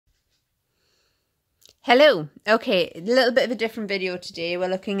Hello. Okay, a little bit of a different video today. We're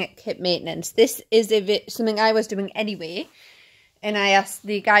looking at kit maintenance. This is something I was doing anyway, and I asked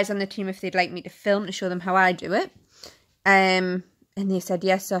the guys on the team if they'd like me to film to show them how I do it. And they said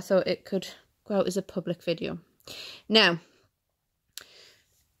yes, so I thought it could go out as a public video. Now,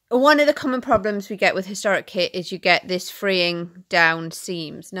 one of the common problems we get with historic kit is you get this fraying down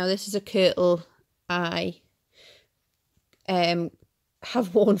seams. Now, this is a kirtle I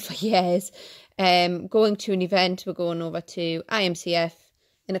have worn for years. Going to an event, we're going over to IMCF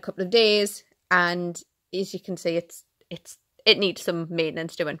in a couple of days, and as you can see, it needs some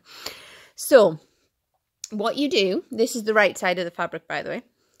maintenance doing. So what you do, this is the right side of the fabric, by the way.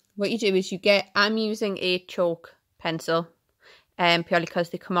 What you do is I'm using a chalk pencil, purely because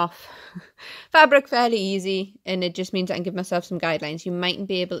they come off fabric fairly easy, and it just means I can give myself some guidelines. You mightn't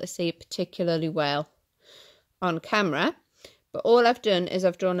be able to see it particularly well on camera, but all I've done is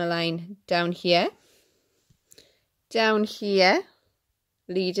I've drawn a line down here,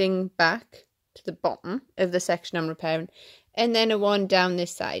 leading back to the bottom of the section I'm repairing, and then a one down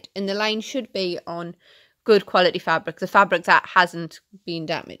this side. And the line should be on good quality fabric, the fabric that hasn't been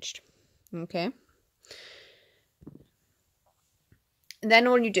damaged. Okay. And then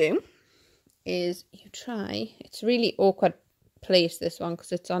all you do is you try, it's a really awkward place, this one,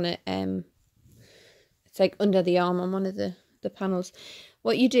 because it's on it, it's like under the arm on one of the panels.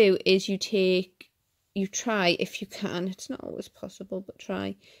 What you do is you try, if you can, it's not always possible, but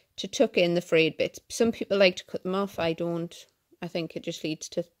try to tuck in the frayed bits. Some people like to cut them off. I don't. I think it just leads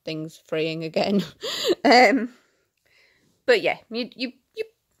to things fraying again. But yeah, you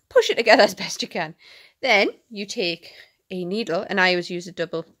push it together as best you can. Then you take a needle, and I always use a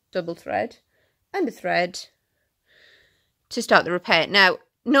double thread and a thread to start the repair. Now,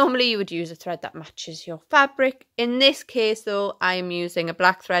 normally you would use a thread that matches your fabric. In this case, though, I'm using a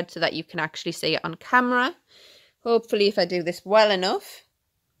black thread so that you can actually see it on camera. Hopefully, if I do this well enough,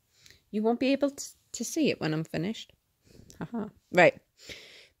 you won't be able to see it when I'm finished. Right.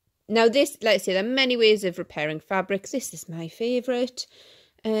 Now this, let's say, there are many ways of repairing fabrics. This is my favourite.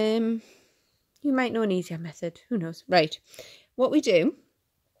 You might know an easier method. Who knows? Right. What we do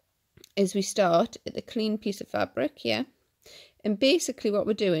is we start at the clean piece of fabric here. And basically what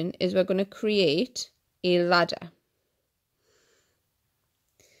we're doing is we're going to create a ladder.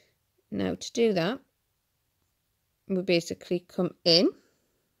 Now to do that, we basically come in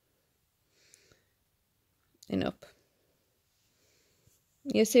and up.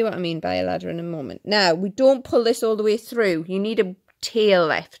 You'll see what I mean by a ladder in a moment. Now, we don't pull this all the way through. You need a tail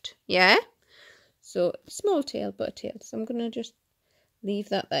left, yeah? So, small tail, but a tail. So I'm going to just leave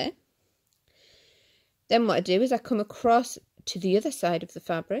that there. Then what I do is I come across to the other side of the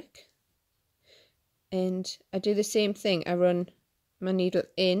fabric, and I do the same thing. I run my needle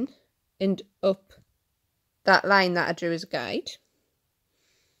in and up that line that I drew as a guide.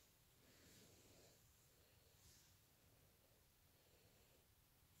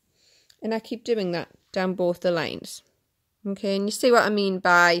 And I keep doing that down both the lines. Okay, and you see what I mean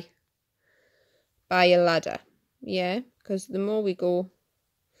by a ladder, yeah? Because the more we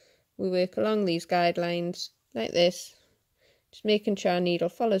work along these guidelines like this, just making sure our needle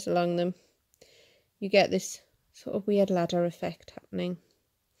follows along them, you get this sort of weird ladder effect happening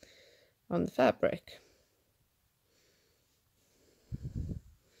on the fabric.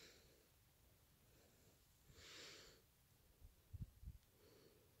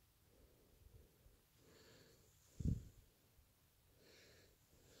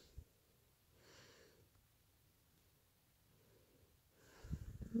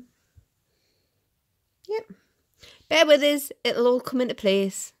 Yep. Bear with us, it'll all come into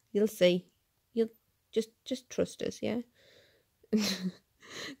place. You'll see. You'll just trust us, yeah?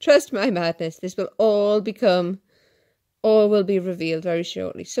 Trust my madness. This will all will be revealed very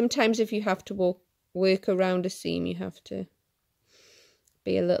shortly. Sometimes if you have to work around a seam, you have to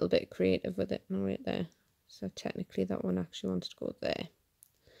be a little bit creative with it. No, right there. So technically that one actually wants to go there.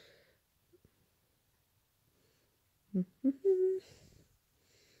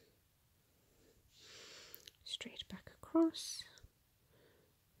 Straight back across,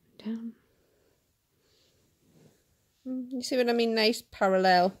 down. You see what I mean? Nice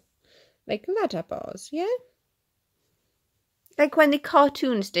parallel, like ladder bars, yeah? Like when the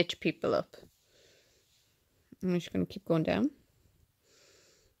cartoon stitch people up. I'm just going to keep going down.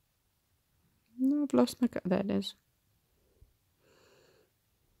 No, I've lost my cut. There it is.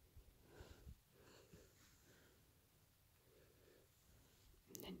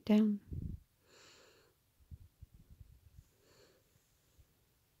 And then down.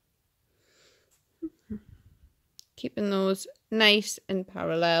 Keeping those nice and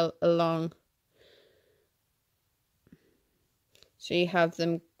parallel along So you have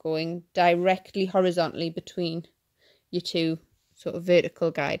them going directly horizontally between your two sort of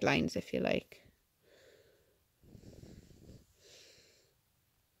vertical guidelines, if you like.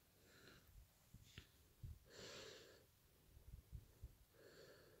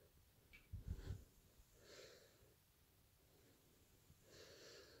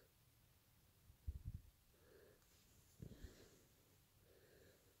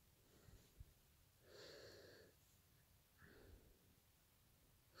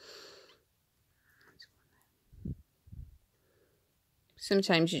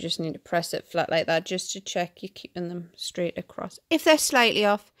 Sometimes you just need to press it flat like that just to check you're keeping them straight across. If they're slightly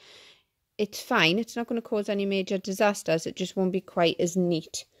off, it's fine. It's not going to cause any major disasters. It just won't be quite as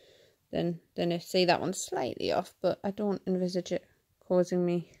neat than if, say, that one's slightly off. But I don't envisage it causing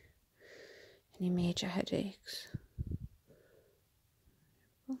me any major headaches.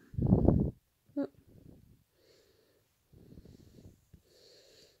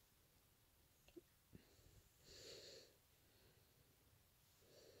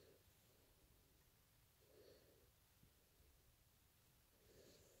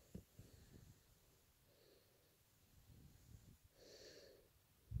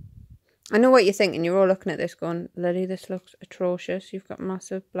 I know what you're thinking. You're all looking at this going, Lily, this looks atrocious. You've got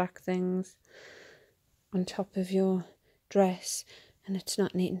massive black things on top of your dress and it's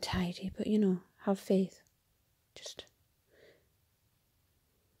not neat and tidy. But, you know, have faith. Just...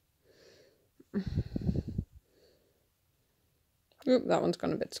 Oop, that one's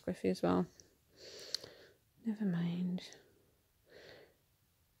gone a bit squiffy as well. Never mind.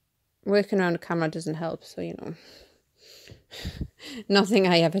 Working around a camera doesn't help, so, you know. Nothing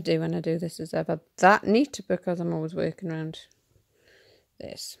I ever do when I do this is ever that neat because I'm always working around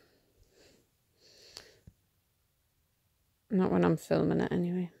this. Not when I'm filming it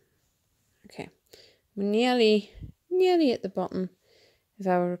anyway. Okay, we're nearly at the bottom of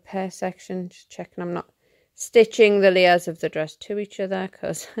our repair section. Just checking I'm not stitching the layers of the dress to each other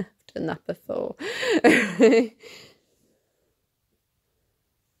because I've done that before.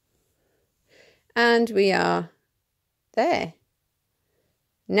 And we are there.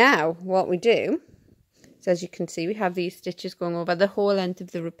 Now what we do is, as you can see, we have these stitches going over the whole length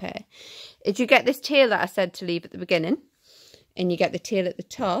of the repair. If you get this tail that I said to leave at the beginning, and you get the tail at the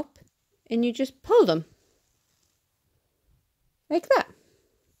top, and you just pull them like that,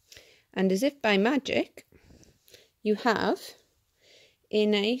 and as if by magic you have a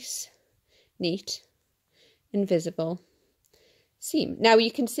nice, neat, invisible seam. Now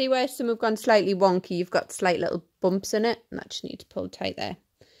you can see where some have gone slightly wonky. You've got slight little bumps in it, and that just needs to pull tight there.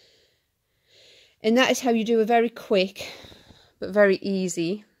 And that is how you do a very quick but very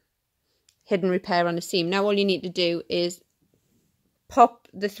easy hidden repair on a seam. Now all you need to do is pop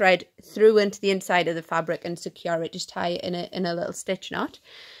the thread through into the inside of the fabric and secure it. Just tie it in a little stitch knot,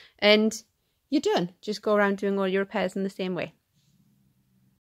 and you're done. Just go around doing all your repairs in the same way.